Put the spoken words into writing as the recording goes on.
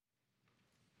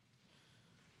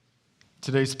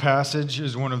Today's passage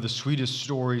is one of the sweetest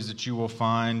stories that you will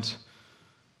find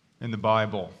in the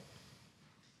Bible.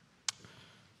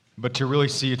 But to really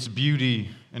see its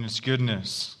beauty and its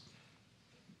goodness,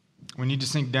 we need to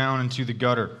sink down into the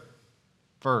gutter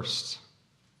first.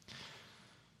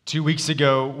 2 weeks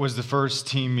ago was the first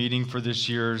team meeting for this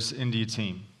year's India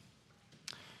team.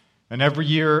 And every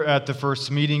year at the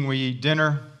first meeting, we eat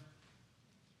dinner.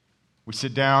 We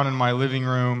sit down in my living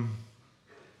room.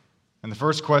 And the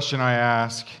first question I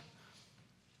ask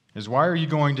is, why are you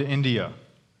going to India?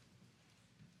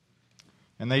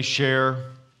 And they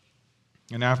share,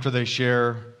 and after they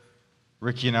share,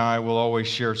 Ricky and I will always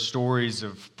share stories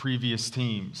of previous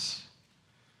teams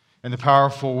and the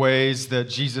powerful ways that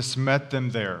Jesus met them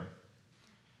there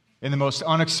in the most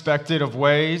unexpected of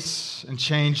ways and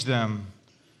changed them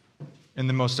in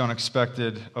the most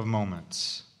unexpected of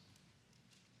moments.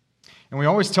 And we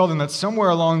always tell them that somewhere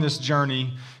along this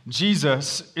journey,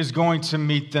 Jesus is going to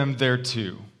meet them there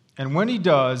too. And when he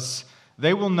does,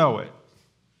 they will know it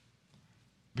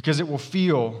because it will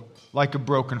feel like a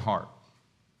broken heart.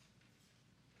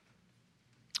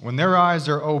 When their eyes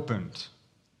are opened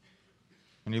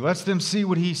and he lets them see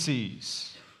what he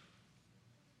sees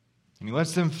and he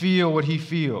lets them feel what he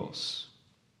feels.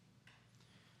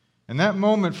 And that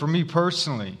moment for me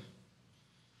personally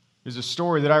is a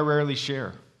story that I rarely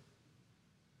share.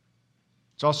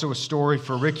 It's also a story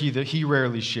for Ricky that he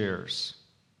rarely shares.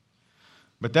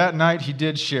 But that night he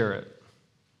did share it.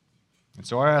 And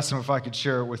so I asked him if I could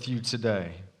share it with you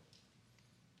today.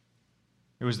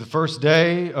 It was the first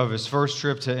day of his first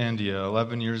trip to India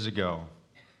 11 years ago.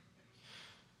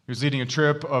 He was leading a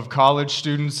trip of college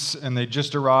students, and they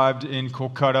just arrived in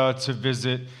Kolkata to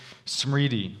visit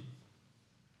Smriti.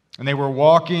 And they were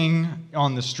walking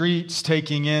on the streets,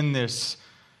 taking in this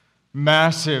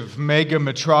massive mega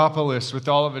metropolis with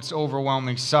all of its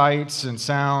overwhelming sights and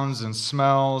sounds and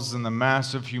smells and the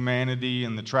massive humanity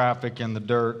and the traffic and the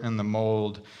dirt and the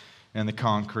mold and the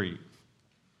concrete.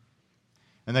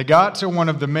 And they got to one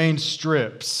of the main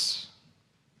strips.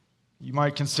 You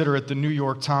might consider it the New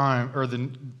York Times or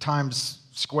the Times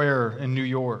Square in New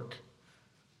York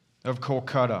of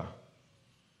Kolkata,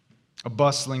 a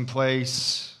bustling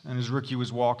place. And as Ricky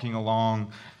was walking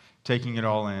along, taking it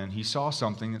all in, he saw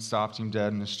something that stopped him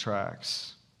dead in his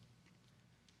tracks.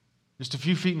 Just a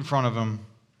few feet in front of him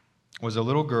was a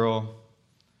little girl,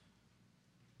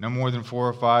 no more than 4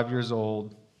 or 5 years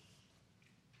old,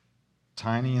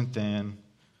 tiny and thin,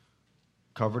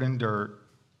 covered in dirt,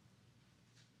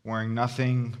 wearing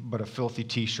nothing but a filthy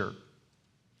t-shirt,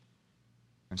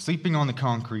 and sleeping on the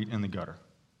concrete in the gutter.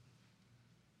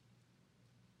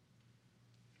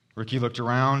 Ricky looked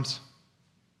around.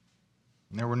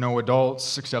 And there were no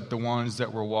adults except the ones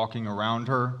that were walking around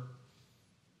her,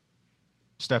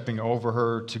 stepping over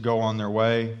her to go on their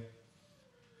way.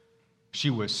 She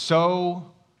was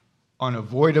so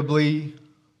unavoidably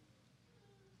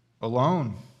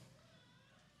alone,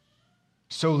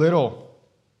 so little,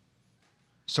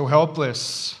 so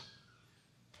helpless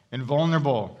and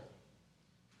vulnerable,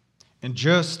 and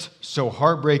just so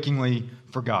heartbreakingly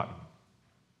forgotten.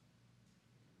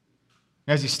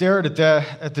 As he stared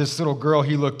at this little girl,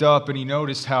 he looked up and he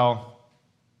noticed how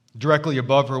directly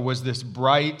above her was this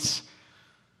bright,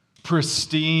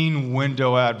 pristine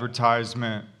window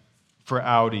advertisement for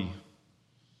Audi.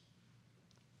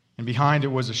 And behind it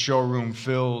was a showroom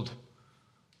filled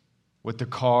with the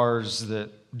cars that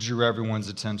drew everyone's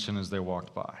attention as they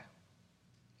walked by.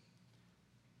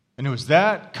 And it was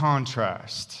that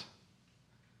contrast,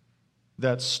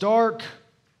 that stark,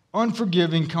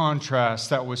 unforgiving contrast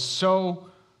that was so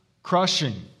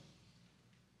crushing.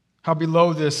 How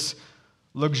below this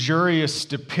luxurious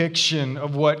depiction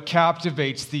of what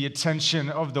captivates the attention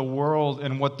of the world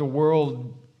and what the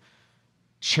world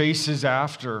chases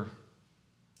after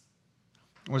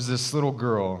was this little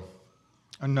girl,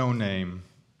 a no-name,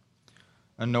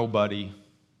 a nobody,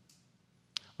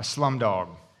 a slumdog,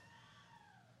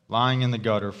 lying in the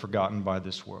gutter, forgotten by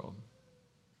this world.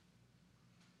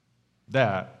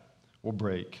 That will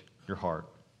break your heart.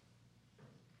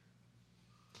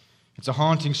 It's a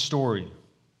haunting story.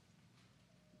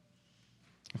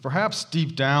 And perhaps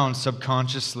deep down,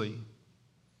 subconsciously,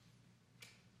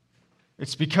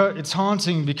 it's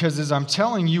haunting because as I'm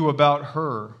telling you about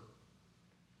her,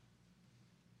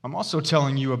 I'm also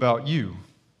telling you about you.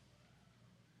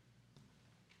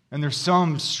 And there's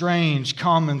some strange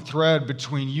common thread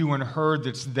between you and her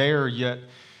that's there, yet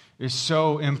is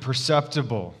so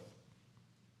imperceptible.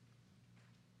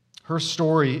 Her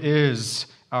story is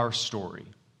our story.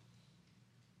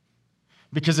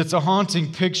 Because it's a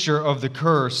haunting picture of the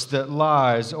curse that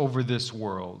lies over this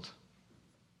world.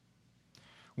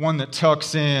 one that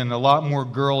tucks in a lot more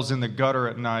girls in the gutter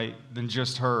at night than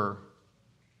just her.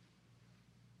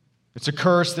 It's a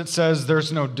curse that says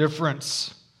there's no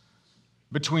difference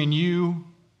between you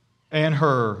and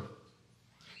her.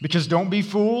 Because don't be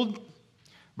fooled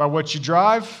by what you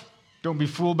drive. Don't be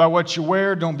fooled by what you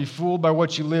wear. Don't be fooled by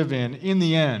what you live in. In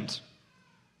the end,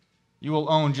 you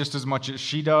will own just as much as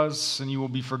she does, and you will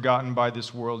be forgotten by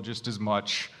this world just as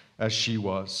much as she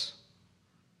was.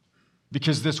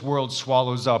 Because this world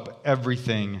swallows up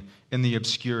everything in the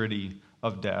obscurity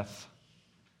of death.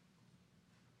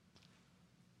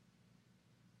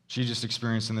 She just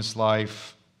experienced in this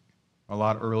life a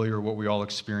lot earlier what we all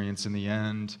experience in the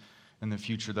end and the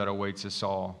future that awaits us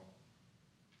all.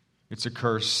 It's a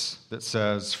curse that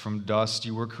says, from dust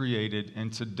you were created,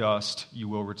 and to dust you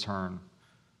will return.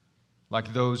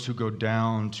 Like those who go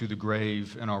down to the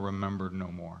grave and are remembered no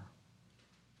more.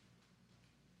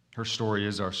 Her story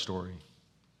is our story.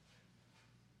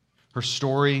 Her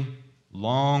story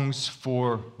longs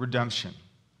for redemption.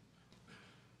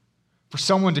 For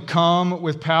someone to come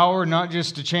with power, not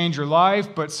just to change your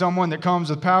life, but someone that comes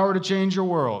with power to change your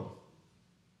world.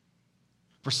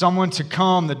 For someone to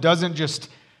come that doesn't just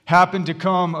happen to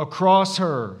come across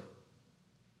her,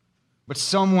 but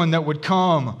someone that would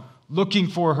come looking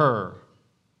for her,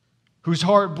 whose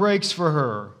heart breaks for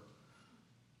her,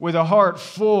 with a heart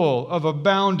full of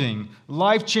abounding,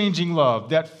 life-changing love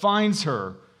that finds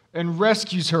her and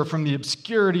rescues her from the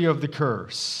obscurity of the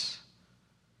curse,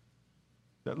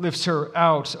 that lifts her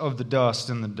out of the dust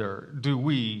and the dirt. Do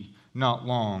we not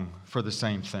long for the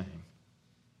same thing?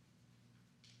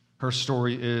 Her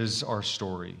story is our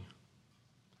story.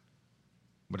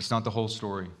 But it's not the whole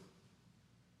story.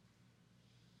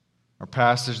 Our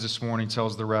passage this morning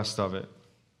tells the rest of it.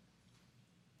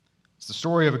 It's the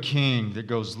story of a king that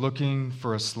goes looking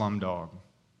for a slum dog.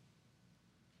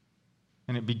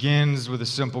 And it begins with a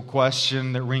simple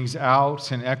question that rings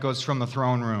out and echoes from the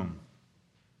throne room.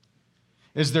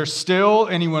 Is there still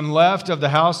anyone left of the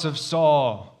house of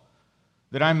Saul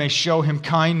that I may show him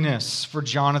kindness for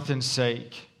Jonathan's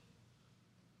sake?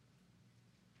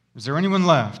 Is there anyone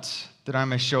left that I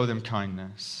may show them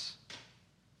kindness?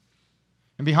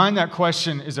 And behind that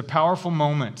question is a powerful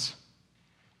moment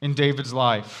in David's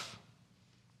life.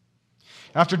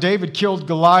 After David killed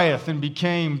Goliath and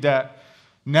became that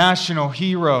national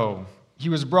hero, he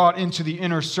was brought into the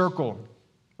inner circle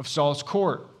of Saul's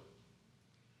court.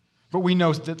 But we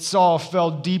know that Saul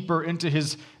fell deeper into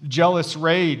his jealous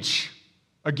rage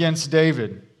against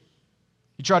David.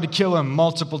 He tried to kill him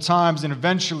multiple times, and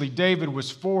eventually David was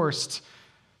forced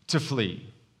to flee.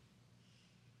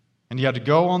 And he had to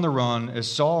go on the run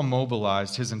as Saul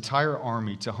mobilized his entire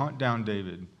army to hunt down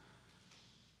David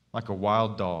like a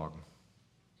wild dog.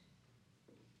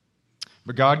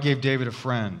 But God gave David a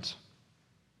friend,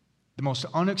 the most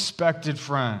unexpected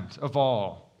friend of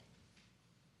all.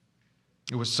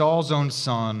 It was Saul's own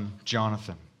son,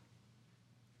 Jonathan.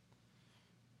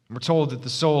 We're told that the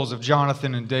souls of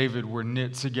Jonathan and David were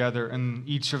knit together, and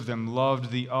each of them loved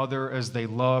the other as they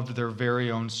loved their very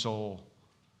own soul.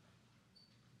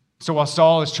 So while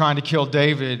Saul is trying to kill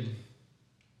David,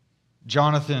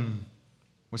 Jonathan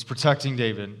was protecting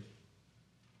David.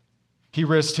 He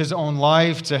risked his own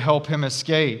life to help him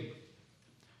escape,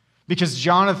 because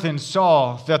Jonathan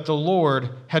saw that the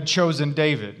Lord had chosen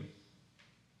David.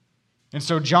 And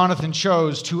so Jonathan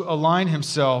chose to align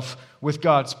himself with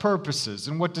God's purposes.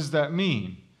 And what does that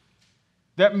mean?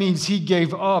 That means he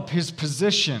gave up his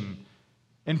position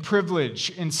and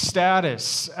privilege and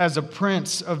status as a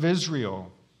prince of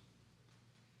Israel.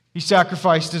 He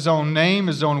sacrificed his own name,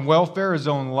 his own welfare, his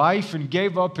own life, and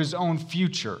gave up his own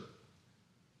future.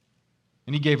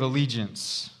 And he gave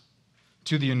allegiance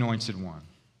to the Anointed One.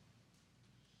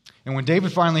 And when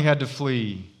David finally had to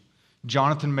flee,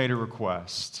 Jonathan made a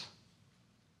request,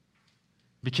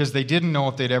 because they didn't know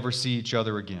if they'd ever see each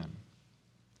other again.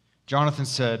 Jonathan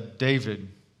said, David,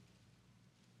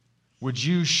 would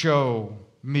you show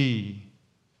me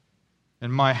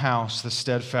and my house the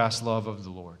steadfast love of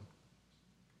the Lord?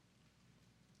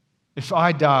 If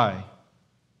I die,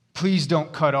 please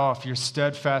don't cut off your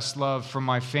steadfast love from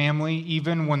my family,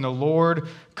 even when the Lord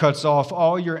cuts off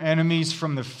all your enemies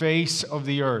from the face of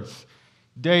the earth.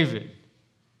 David,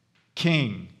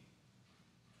 King,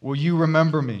 will you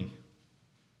remember me?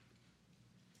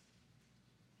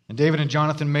 And David and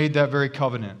Jonathan made that very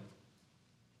covenant.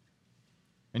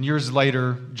 And years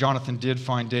later, Jonathan did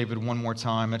find David one more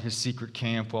time at his secret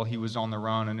camp while he was on the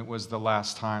run, and it was the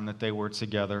last time that they were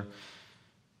together.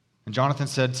 And Jonathan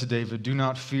said to David, do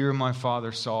not fear my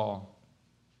father Saul,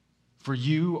 for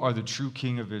you are the true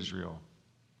king of Israel,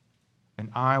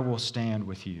 and I will stand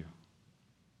with you.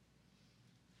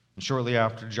 And shortly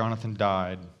after, Jonathan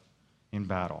died in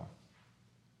battle.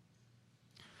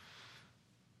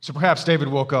 So perhaps David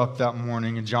woke up that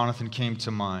morning and Jonathan came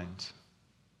to mind,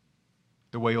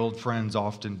 the way old friends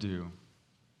often do.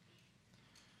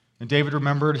 And David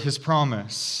remembered his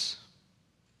promise,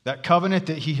 that covenant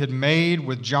that he had made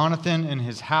with Jonathan in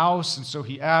his house, and so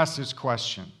he asked this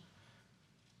question: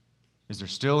 is there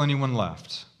still anyone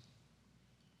left?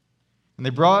 And they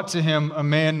brought to him a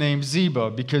man named Ziba,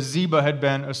 because Ziba had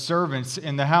been a servant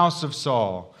in the house of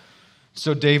Saul.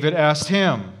 So David asked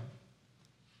him,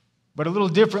 but a little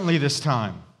differently this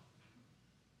time.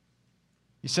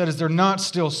 He said, is there not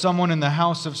still someone in the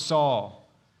house of Saul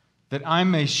that I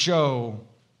may show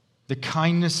the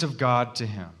kindness of God to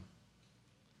him?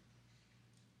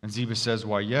 And Ziba says,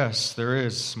 why, yes, there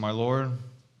is, my Lord.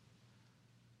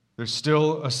 There's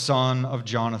still a son of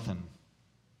Jonathan,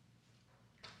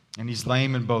 and he's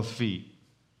lame in both feet.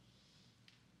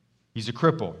 He's a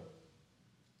cripple.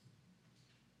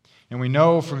 And we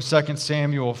know from 2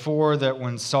 Samuel 4 that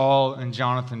when Saul and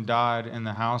Jonathan died and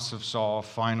the house of Saul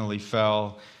finally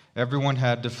fell, everyone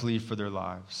had to flee for their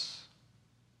lives.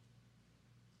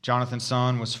 Jonathan's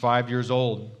son was 5 years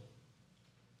old,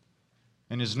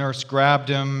 and his nurse grabbed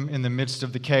him in the midst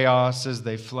of the chaos as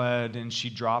they fled, and she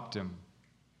dropped him.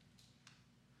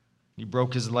 He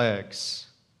broke his legs,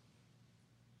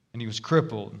 and he was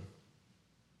crippled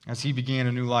as he began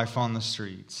a new life on the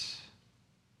streets.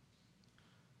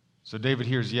 So David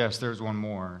hears, yes, there's one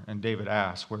more. And David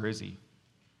asks, where is he?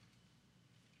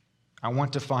 I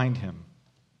want to find him.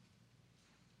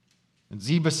 And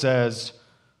Ziba says,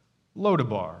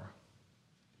 Lodabar.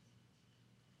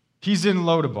 He's in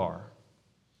Lodabar.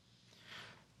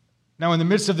 Now, in the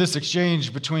midst of this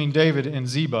exchange between David and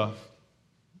Ziba,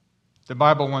 the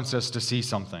Bible wants us to see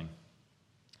something.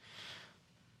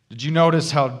 Did you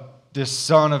notice how this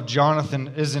son of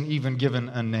Jonathan isn't even given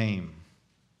a name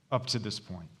up to this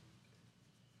point?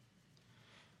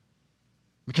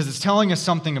 Because it's telling us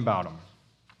something about him.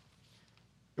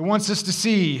 It wants us to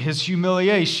see his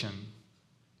humiliation,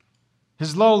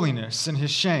 his lowliness, and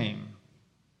his shame.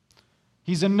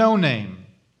 He's a no-name,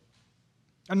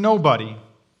 a nobody,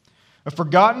 a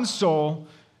forgotten soul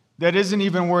that isn't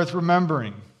even worth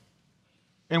remembering.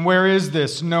 And where is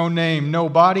this no-name,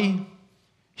 nobody?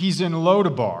 He's in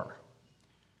Lodabar,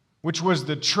 which was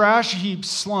the trash heap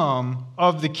slum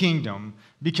of the kingdom,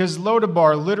 because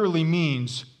Lodabar literally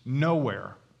means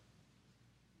nowhere.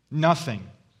 Nothing.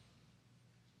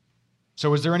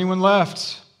 So is there anyone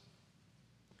left?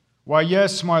 Why,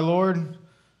 yes, my Lord,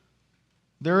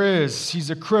 there is. He's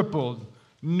a crippled,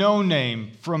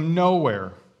 no-name from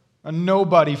nowhere, a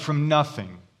nobody from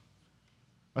nothing,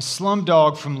 a slum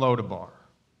dog from Lodabar.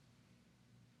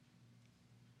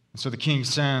 And so the king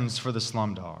sends for the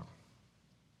slum dog.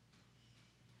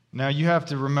 Now you have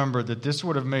to remember that this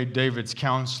would have made David's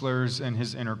counselors and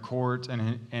his inner court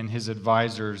and his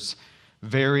advisors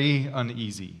very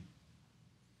uneasy.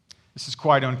 This is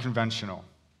quite unconventional,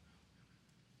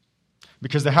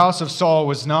 because the house of Saul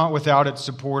was not without its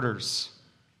supporters.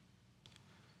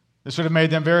 This would have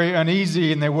made them very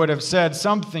uneasy, and they would have said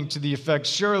something to the effect,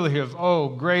 surely of, oh,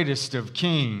 greatest of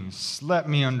kings, let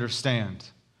me understand.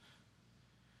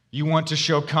 You want to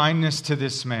show kindness to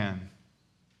this man.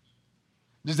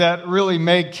 Does that really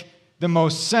make the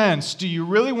most sense? Do you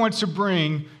really want to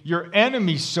bring your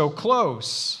enemy so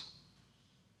close?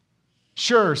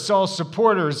 Sure, Saul's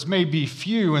supporters may be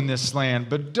few in this land,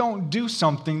 but don't do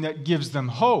something that gives them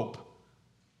hope.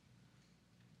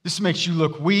 This makes you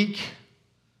look weak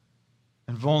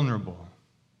and vulnerable.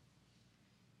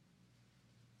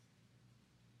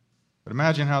 But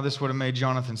imagine how this would have made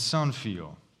Jonathan's son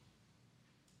feel.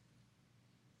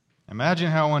 Imagine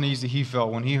how uneasy he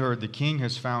felt when he heard the king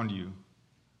has found you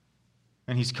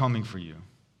and he's coming for you.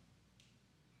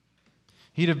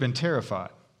 He'd have been terrified,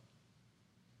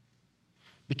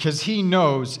 because he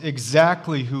knows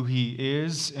exactly who he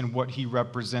is and what he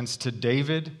represents to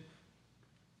David,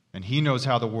 and he knows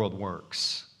how the world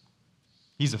works.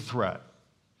 He's a threat.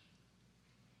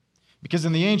 Because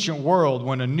in the ancient world,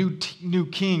 when a new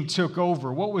king took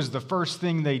over, what was the first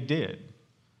thing they did?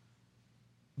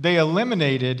 They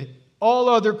eliminated all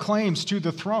other claims to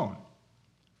the throne.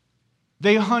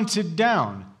 They hunted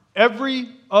down every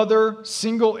other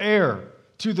single heir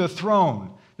to the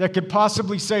throne that could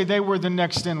possibly say they were the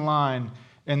next in line,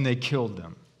 and they killed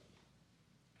them.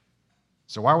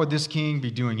 So why would this king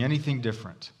be doing anything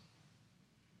different?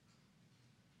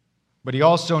 But he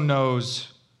also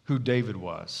knows who David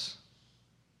was.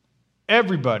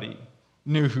 Everybody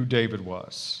knew who David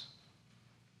was.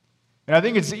 And I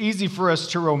think it's easy for us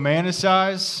to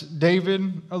romanticize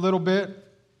David a little bit.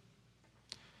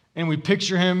 And we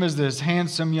picture him as this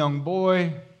handsome young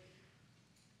boy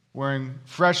wearing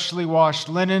freshly washed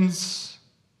linens,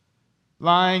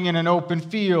 lying in an open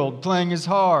field, playing his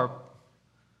harp,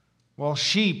 while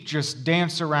sheep just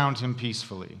dance around him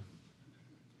peacefully.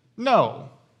 No,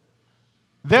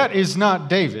 that is not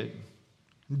David.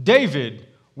 David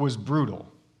was brutal.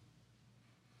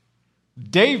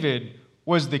 David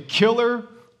was the killer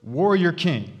warrior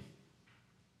king.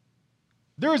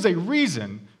 There is a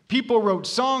reason people wrote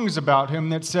songs about him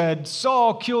that said,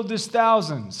 Saul killed his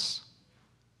thousands,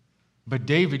 but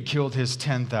David killed his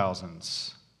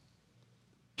 10,000s.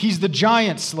 He's the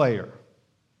giant slayer.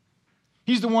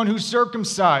 He's the one who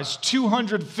circumcised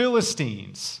 200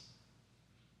 Philistines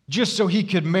just so he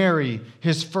could marry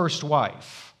his first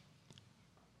wife.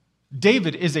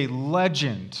 David is a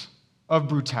legend of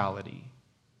brutality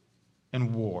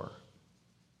and war.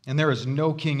 And there is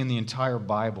no king in the entire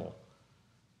Bible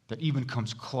that even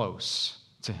comes close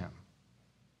to him.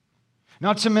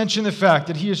 Not to mention the fact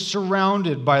that he is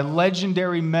surrounded by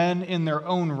legendary men in their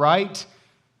own right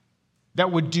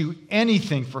that would do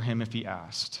anything for him if he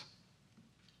asked.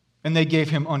 And they gave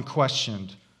him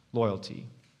unquestioned loyalty.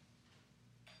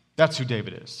 That's who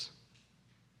David is.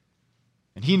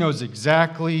 And he knows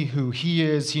exactly who he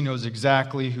is. He knows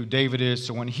exactly who David is.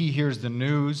 So when he hears the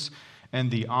news and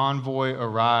the envoy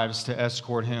arrives to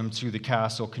escort him to the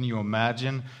castle, can you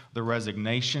imagine the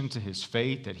resignation to his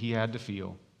fate that he had to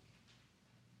feel?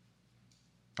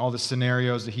 All the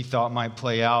scenarios that he thought might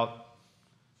play out.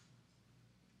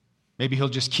 Maybe he'll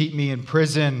just keep me in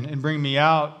prison and bring me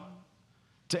out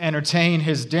to entertain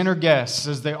his dinner guests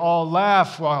as they all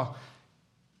laugh while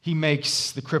he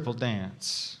makes the crippled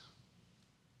dance.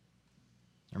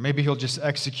 Or maybe he'll just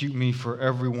execute me for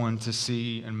everyone to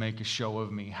see and make a show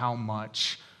of me. How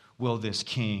much will this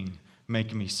king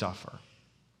make me suffer?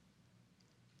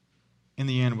 In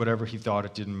the end, whatever he thought,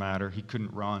 it didn't matter. He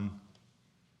couldn't run.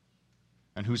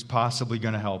 And who's possibly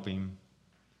going to help him?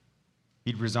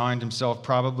 He'd resigned himself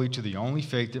probably to the only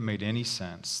fate that made any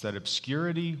sense, that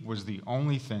obscurity was the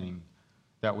only thing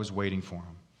that was waiting for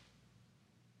him.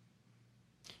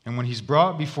 And when he's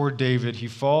brought before David, he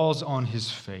falls on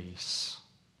his face.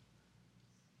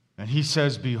 And he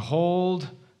says, "Behold,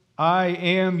 I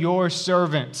am your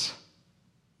servant."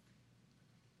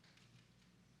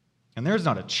 And there's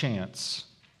not a chance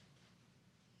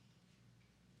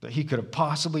that he could have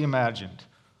possibly imagined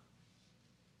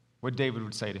what David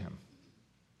would say to him.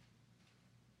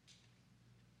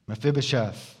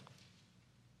 Mephibosheth,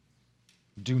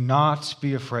 do not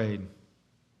be afraid.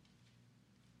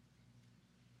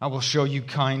 I will show you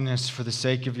kindness for the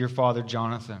sake of your father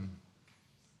Jonathan.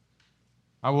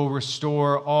 I will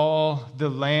restore all the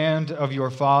land of your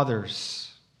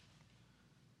fathers.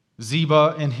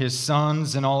 Ziba and his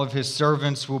sons and all of his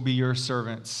servants will be your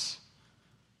servants.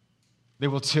 They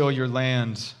will till your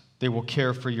land. They will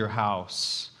care for your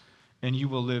house. And you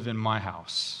will live in my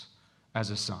house as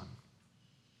a son.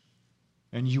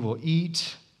 And you will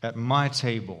eat at my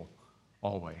table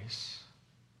always.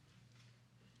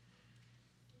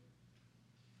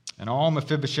 And all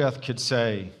Mephibosheth could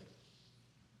say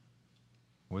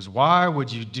was, "Why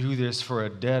would you do this for a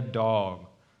dead dog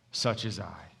such as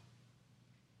I?"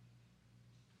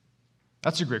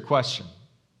 That's a great question.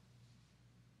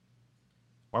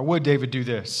 Why would David do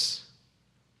this?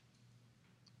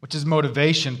 What's his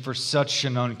motivation for such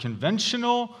an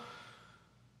unconventional,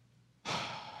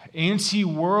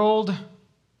 anti-world,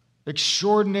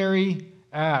 extraordinary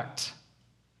act?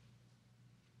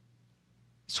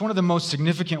 It's one of the most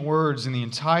significant words in the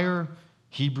entire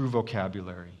Hebrew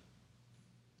vocabulary.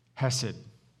 Hesed.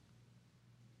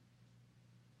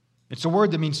 It's a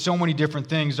word that means so many different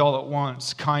things all at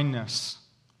once. Kindness,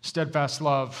 steadfast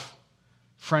love,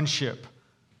 friendship,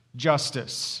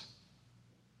 justice.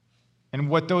 And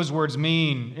what those words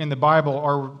mean in the Bible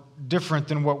are different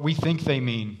than what we think they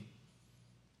mean.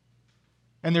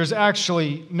 And there's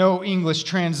actually no English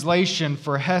translation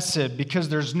for Hesed because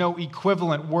there's no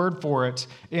equivalent word for it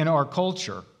in our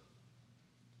culture.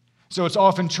 So it's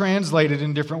often translated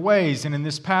in different ways. And in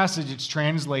this passage, it's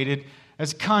translated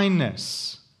as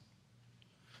kindness.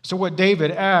 So what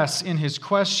David asks in his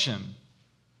question,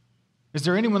 is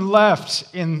there anyone left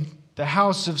in the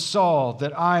house of Saul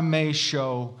that I may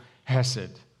show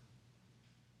Hesed?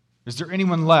 Is there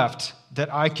anyone left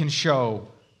that I can show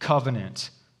covenant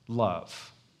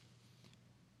love?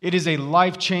 It is a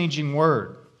life-changing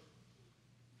word.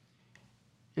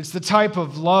 It's the type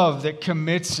of love that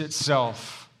commits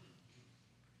itself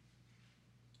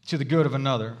to the good of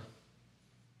another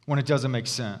when it doesn't make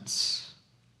sense.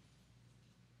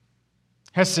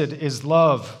 Hesed is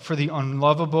love for the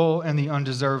unlovable and the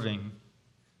undeserving.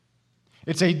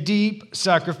 It's a deep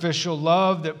sacrificial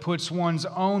love that puts one's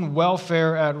own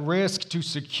welfare at risk to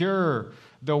secure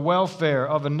the welfare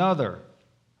of another.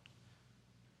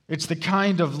 It's the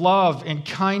kind of love and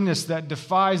kindness that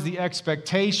defies the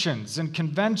expectations and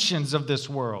conventions of this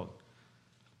world.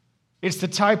 It's the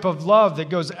type of love that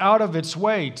goes out of its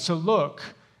way to look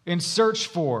and search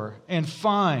for and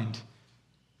find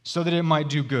so that it might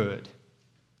do good.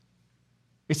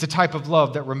 It's the type of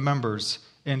love that remembers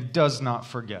and does not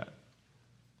forget.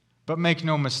 But make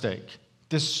no mistake,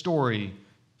 this story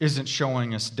isn't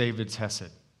showing us David's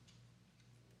hesed.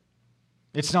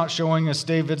 It's not showing us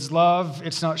David's love.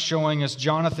 It's not showing us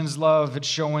Jonathan's love. It's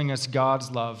showing us God's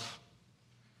love.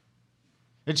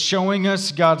 It's showing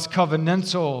us God's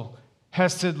covenantal,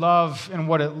 hesed love and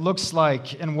what it looks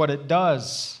like and what it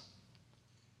does.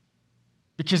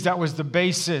 Because that was the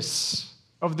basis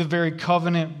of the very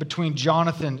covenant between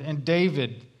Jonathan and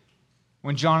David.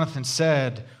 When Jonathan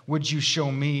said, "Would you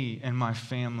show me and my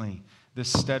family the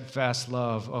steadfast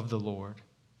love of the Lord?"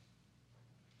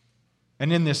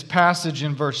 And in this passage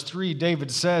in verse 3, David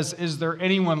says, "Is there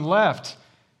anyone left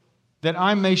that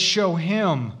I may show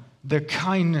him the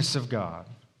kindness of God?"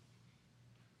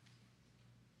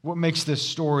 What makes this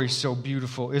story so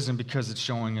beautiful isn't because it's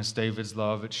showing us David's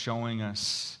love, it's showing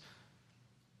us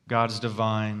God's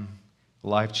divine,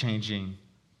 life-changing,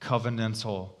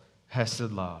 covenantal,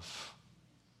 hesed love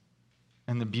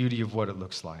and the beauty of what it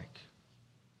looks like.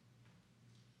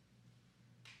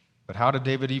 But how did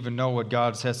David even know what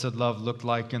God's hesed love looked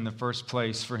like in the first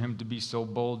place for him to be so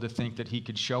bold to think that he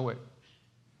could show it?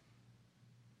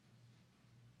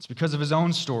 It's because of his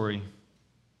own story.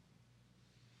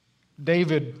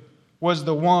 David was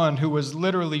the one who was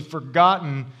literally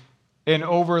forgotten and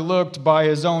overlooked by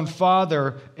his own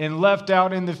father and left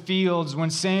out in the fields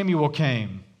when Samuel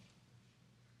came.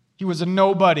 He was a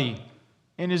nobody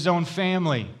in his own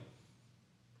family.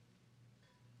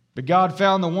 But God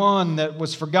found the one that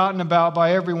was forgotten about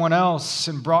by everyone else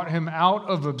and brought him out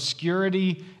of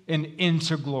obscurity and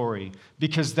into glory,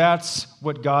 because that's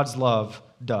what God's love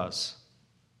does.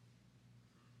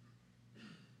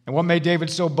 And what made David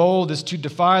so bold is to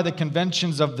defy the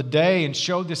conventions of the day and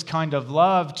show this kind of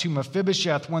love to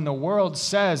Mephibosheth when the world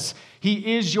says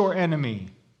he is your enemy.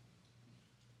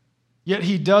 Yet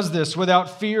he does this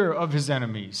without fear of his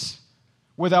enemies,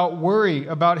 without worry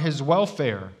about his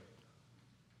welfare.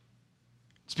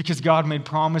 It's because God made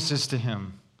promises to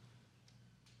him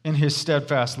in his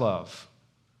steadfast love.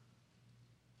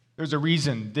 There's a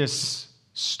reason this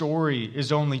story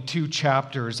is only 2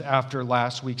 chapters after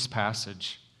last week's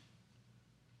passage,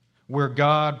 where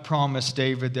God promised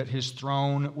David that his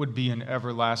throne would be an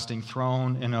everlasting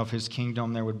throne and of his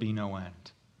kingdom there would be no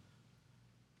end.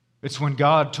 It's when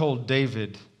God told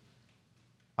David,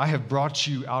 "I have brought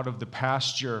you out of the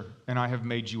pasture and I have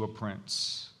made you a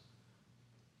prince.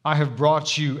 I have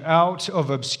brought you out of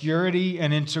obscurity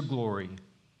and into glory.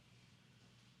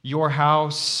 Your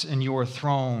house and your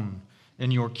throne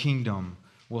and your kingdom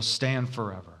will stand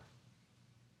forever."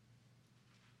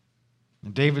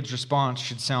 And David's response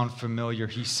should sound familiar.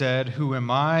 He said, "Who am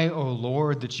I, O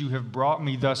Lord, that you have brought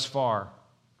me thus far?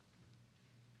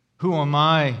 Who am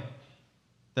I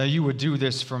that you would do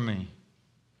this for me?"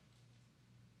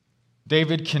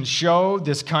 David can show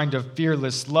this kind of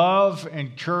fearless love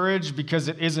and courage because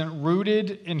it isn't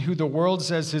rooted in who the world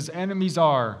says his enemies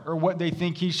are or what they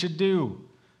think he should do.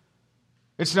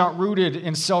 It's not rooted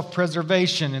in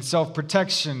self-preservation and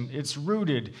self-protection. It's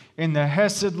rooted in the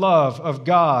hesed love of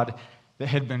God that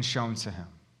had been shown to him.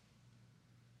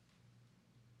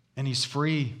 And he's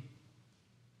free.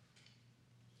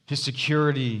 His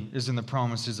security is in the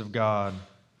promises of God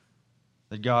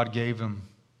that God gave him.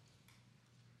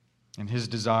 And his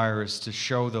desire is to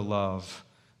show the love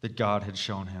that God had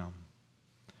shown him.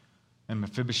 And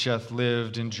Mephibosheth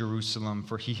lived in Jerusalem,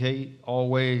 for he ate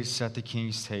always at the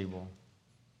king's table.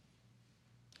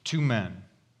 2 men,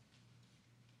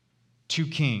 2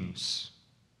 kings,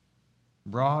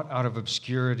 brought out of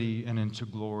obscurity and into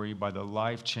glory by the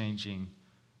life-changing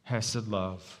hesed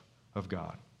love of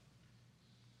God.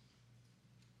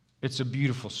 It's a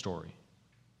beautiful story.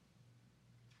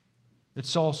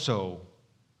 It's also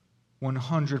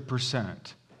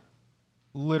 100%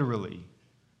 literally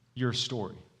your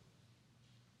story.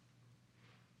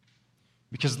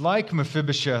 Because like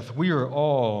Mephibosheth, we are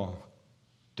all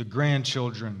the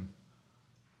grandchildren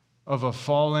of a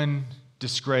fallen,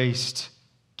 disgraced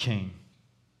king.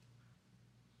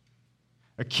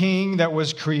 A king that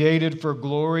was created for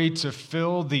glory, to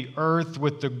fill the earth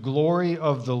with the glory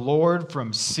of the Lord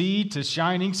from sea to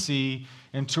shining sea,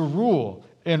 and to rule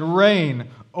and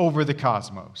reign over the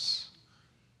cosmos.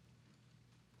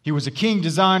 He was a king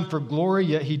designed for glory,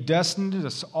 yet he destined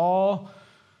us all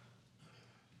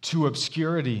to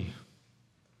obscurity.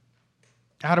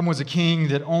 Adam was a king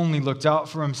that only looked out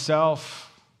for himself,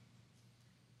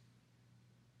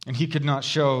 and he could not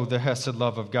show the hesed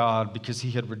love of God because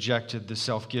he had rejected the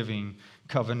self-giving,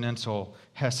 covenantal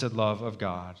hesed love of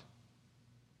God.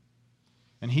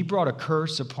 And he brought a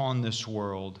curse upon this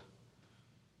world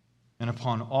and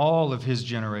upon all of his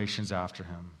generations after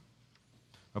him,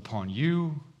 upon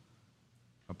you,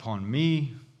 upon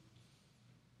me.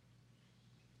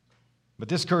 But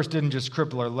this curse didn't just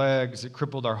cripple our legs, it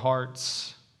crippled our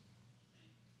hearts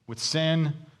with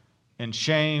sin and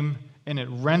shame, and it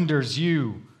renders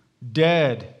you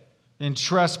dead in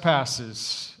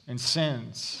trespasses and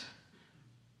sins.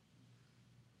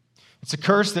 It's a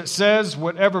curse that says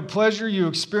whatever pleasure you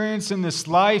experience in this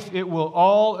life, it will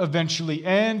all eventually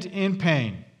end in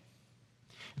pain.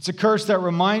 It's a curse that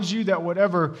reminds you that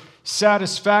whatever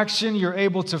satisfaction you're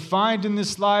able to find in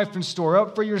this life and store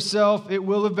up for yourself, it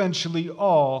will eventually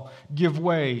all give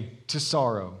way to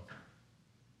sorrow.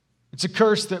 It's a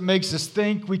curse that makes us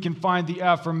think we can find the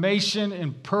affirmation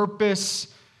and purpose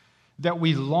that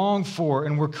we long for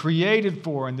and were created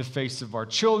for in the face of our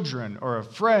children or a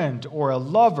friend or a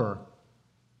lover.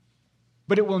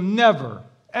 But it will never,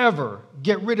 ever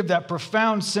get rid of that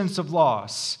profound sense of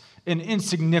loss and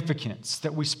insignificance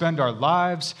that we spend our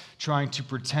lives trying to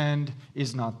pretend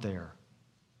is not there.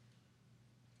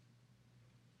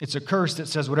 It's a curse that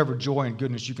says whatever joy and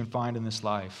goodness you can find in this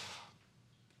life,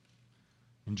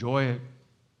 enjoy it,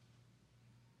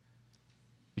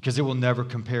 because it will never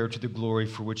compare to the glory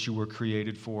for which you were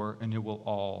created for, and it will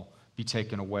all be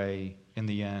taken away in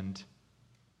the end.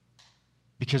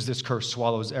 Because this curse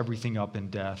swallows everything up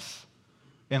in death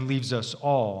and leaves us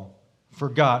all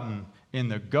forgotten in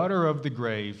the gutter of the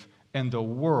grave, and the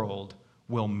world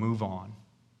will move on.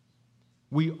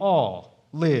 We all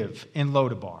live in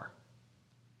Lodabar.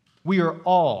 We are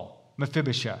all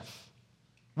Mephibosheth.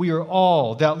 We are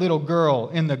all that little girl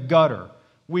in the gutter.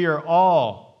 We are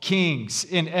all kings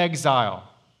in exile,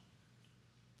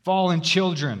 fallen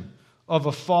children of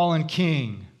a fallen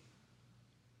king,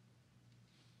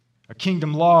 a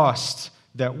kingdom lost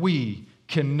that we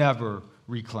can never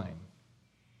reclaim.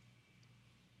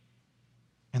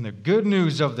 And the good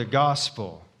news of the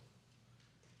gospel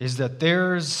is that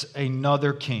there's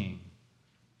another king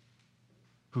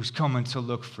who's coming to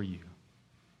look for you.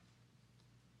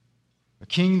 A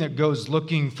king that goes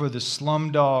looking for the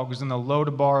slum dogs and the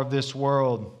Lodabar of this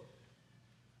world.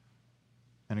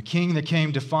 And a king that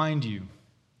came to find you.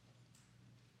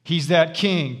 He's that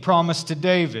king promised to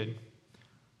David,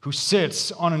 who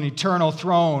sits on an eternal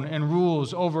throne and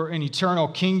rules over an eternal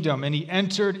kingdom. And he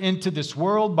entered into this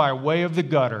world by way of the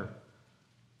gutter,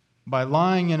 by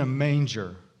lying in a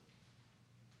manger.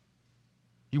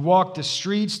 He walked the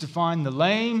streets to find the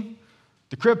lame,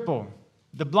 the cripple,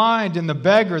 the blind and the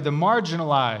beggar, the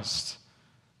marginalized,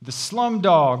 the slum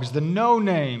dogs, the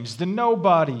no-names, the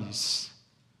nobodies.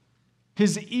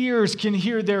 His ears can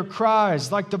hear their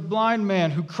cries, like the blind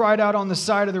man who cried out on the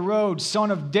side of the road,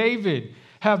 "Son of David,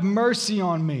 have mercy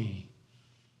on me,"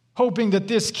 hoping that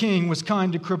this king was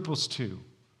kind to cripples too.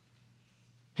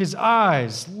 His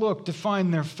eyes looked to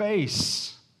find their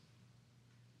face,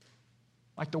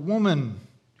 like the woman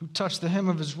who touched the hem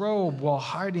of his robe while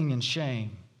hiding in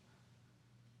shame.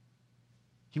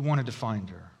 He wanted to find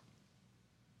her.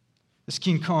 This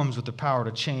king comes with the power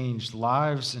to change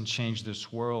lives and change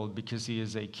this world because he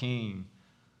is a king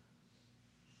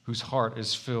whose heart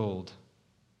is filled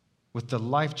with the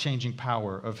life-changing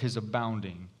power of his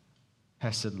abounding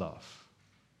hesed love.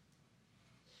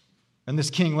 And this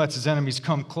king lets his enemies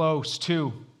come close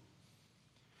too.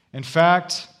 In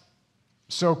fact,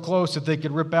 so close that they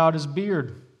could rip out his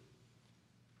beard,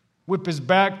 whip his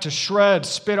back to shreds,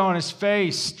 spit on his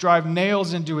face, drive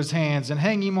nails into his hands, and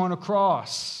hang him on a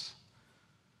cross.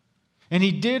 And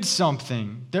he did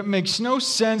something that makes no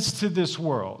sense to this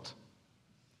world.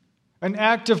 An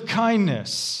act of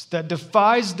kindness that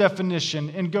defies definition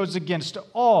and goes against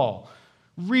all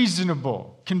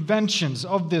reasonable conventions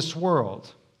of this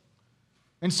world.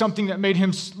 And something that made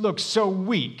him look so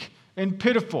weak and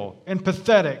pitiful and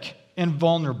pathetic and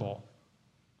vulnerable.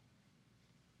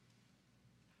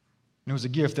 And it was a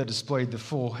gift that displayed the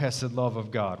full hesed love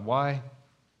of God. Why?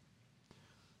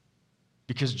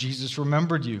 Because Jesus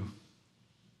remembered you.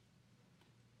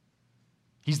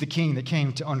 He's the king that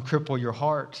came to uncripple your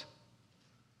heart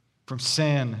from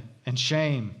sin and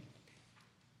shame.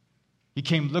 He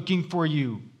came looking for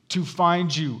you to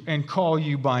find you and call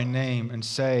you by name and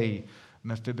say,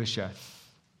 "Mephibosheth,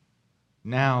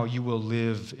 now you will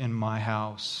live in my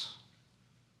house."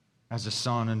 as a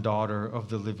son and daughter of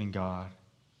the living God.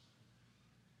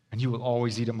 And you will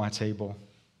always eat at my table.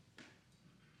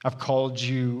 I've called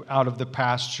you out of the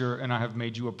pasture, and I have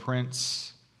made you a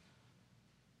prince.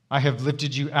 I have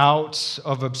lifted you out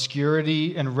of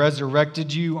obscurity and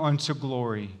resurrected you unto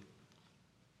glory.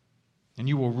 And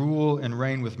you will rule and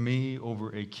reign with me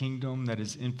over a kingdom that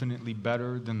is infinitely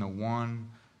better than the one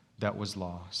that was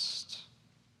lost.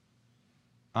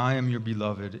 I am your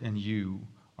beloved, and you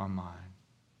are mine.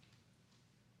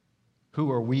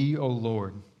 Who are we, O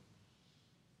Lord,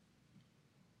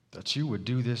 that you would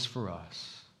do this for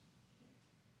us?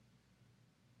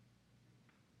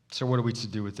 So what are we to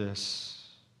do with this?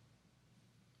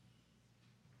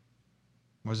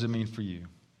 What does it mean for you?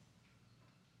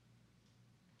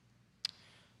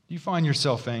 Do you find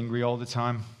yourself angry all the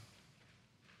time?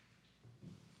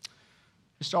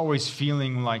 Just always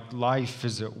feeling like life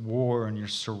is at war and you're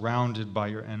surrounded by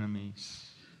your enemies.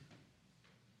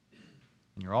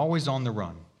 And you're always on the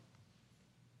run.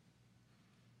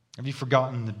 Have you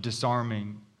forgotten the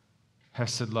disarming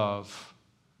Hesed love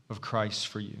of Christ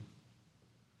for you?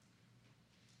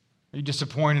 Are you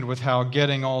disappointed with how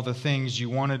getting all the things you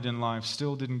wanted in life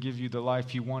still didn't give you the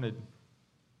life you wanted?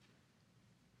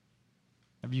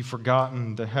 Have you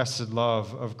forgotten the Hesed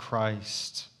love of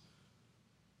Christ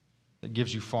that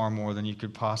gives you far more than you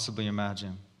could possibly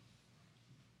imagine?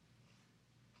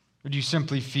 Or do you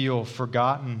simply feel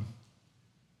forgotten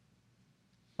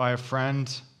by a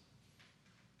friend,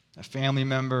 a family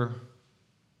member,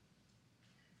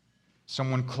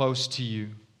 someone close to you?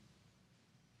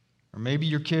 Or maybe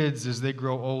your kids as they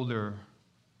grow older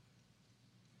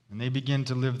and they begin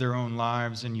to live their own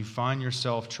lives, and you find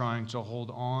yourself trying to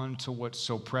hold on to what's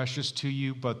so precious to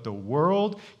you, but the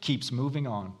world keeps moving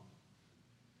on.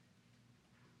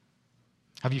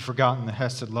 Have you forgotten the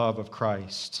Hesed love of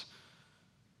Christ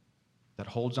that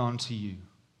holds on to you?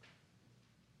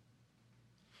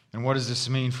 And what does this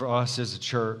mean for us as a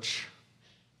church?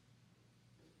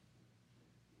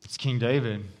 It's King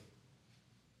David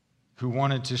who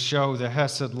wanted to show the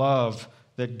Hesed love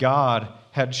that God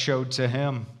had showed to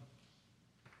him.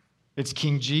 It's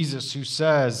King Jesus who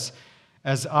says,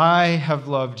 "As I have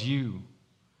loved you,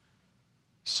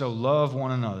 so love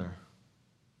one another."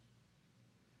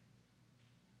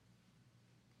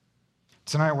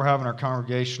 Tonight we're having our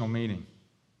congregational meeting.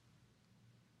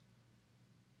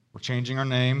 We're changing our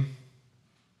name,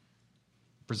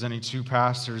 presenting 2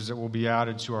 pastors that will be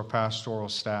added to our pastoral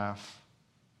staff,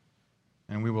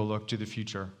 and we will look to the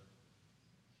future.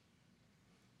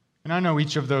 And I know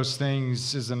each of those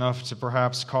things is enough to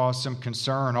perhaps cause some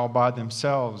concern all by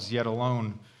themselves, yet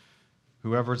alone,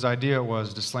 whoever's idea it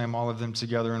was to slam all of them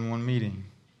together in one meeting.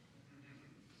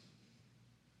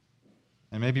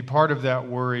 And maybe part of that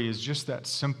worry is just that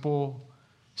simple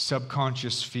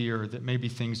subconscious fear that maybe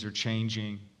things are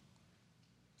changing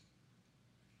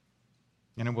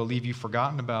and it will leave you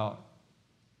forgotten about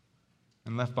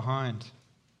and left behind.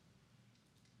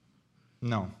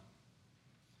 No.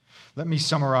 Let me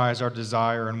summarize our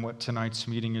desire and what tonight's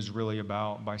meeting is really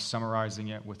about by summarizing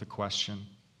it with a question.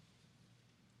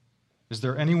 Is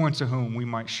there anyone to whom we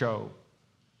might show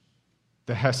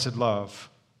the Hesed love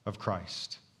of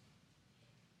Christ?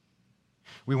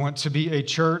 We want to be a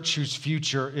church whose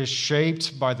future is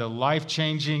shaped by the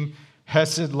life-changing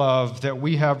Hesed love that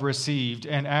we have received,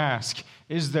 and ask,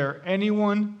 is there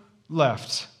anyone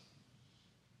left?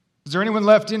 Is there anyone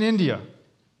left in India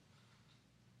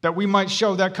that we might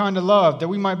show that kind of love, that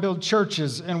we might build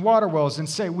churches and water wells and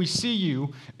say, we see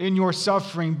you in your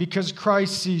suffering because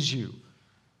Christ sees you.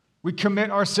 We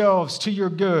commit ourselves to your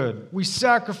good. We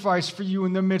sacrifice for you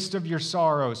in the midst of your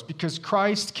sorrows because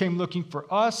Christ came looking for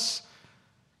us,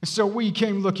 and so we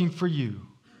came looking for you,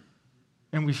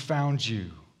 and we found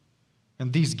you.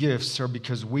 And these gifts are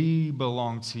because we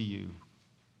belong to you.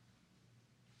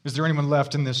 Is there anyone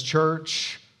left in this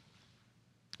church,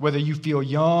 whether you feel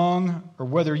young or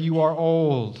whether you are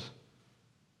old?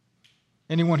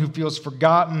 Anyone who feels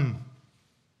forgotten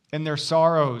in their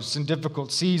sorrows and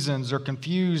difficult seasons or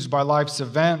confused by life's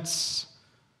events?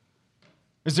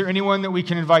 Is there anyone that we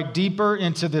can invite deeper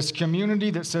into this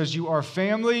community that says you are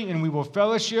family and we will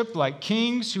fellowship like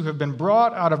kings who have been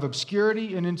brought out of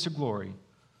obscurity and into glory?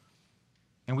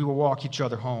 And we will walk each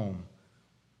other home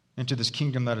into this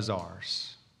kingdom that is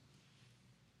ours.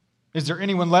 Is there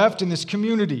anyone left in this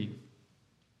community?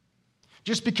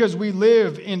 Just because we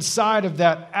live inside of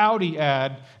that Audi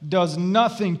ad does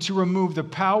nothing to remove the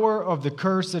power of the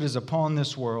curse that is upon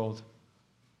this world.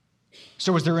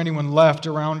 So is there anyone left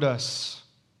around us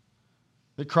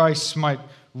that Christ might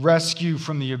rescue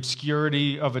from the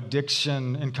obscurity of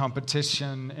addiction and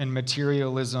competition and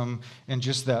materialism and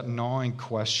just that gnawing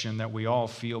question that we all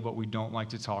feel but we don't like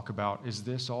to talk about. Is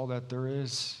this all that there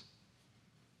is?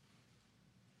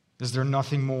 Is there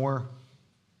nothing more?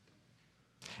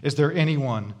 Is there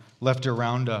anyone left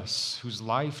around us whose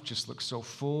life just looks so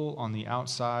full on the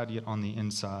outside, yet on the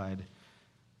inside,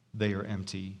 they are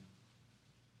empty?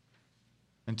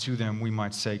 And to them we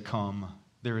might say, come,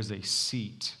 there is a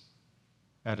seat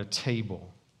at a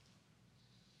table.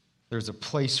 There's a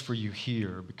place for you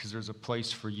here because there's a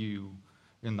place for you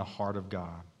in the heart of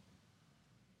God.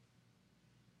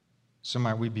 So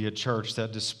might we be a church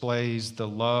that displays the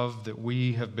love that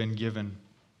we have been given.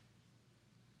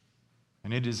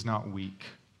 And it is not weak.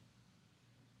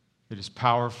 It is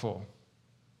powerful.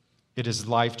 It is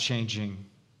life-changing.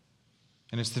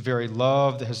 And it's the very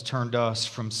love that has turned us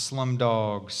from slum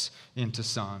dogs into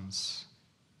sons.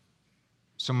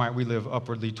 So might we live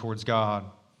upwardly towards God,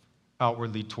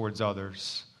 outwardly towards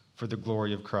others, for the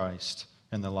glory of Christ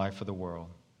and the life of the world.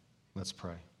 Let's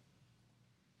pray.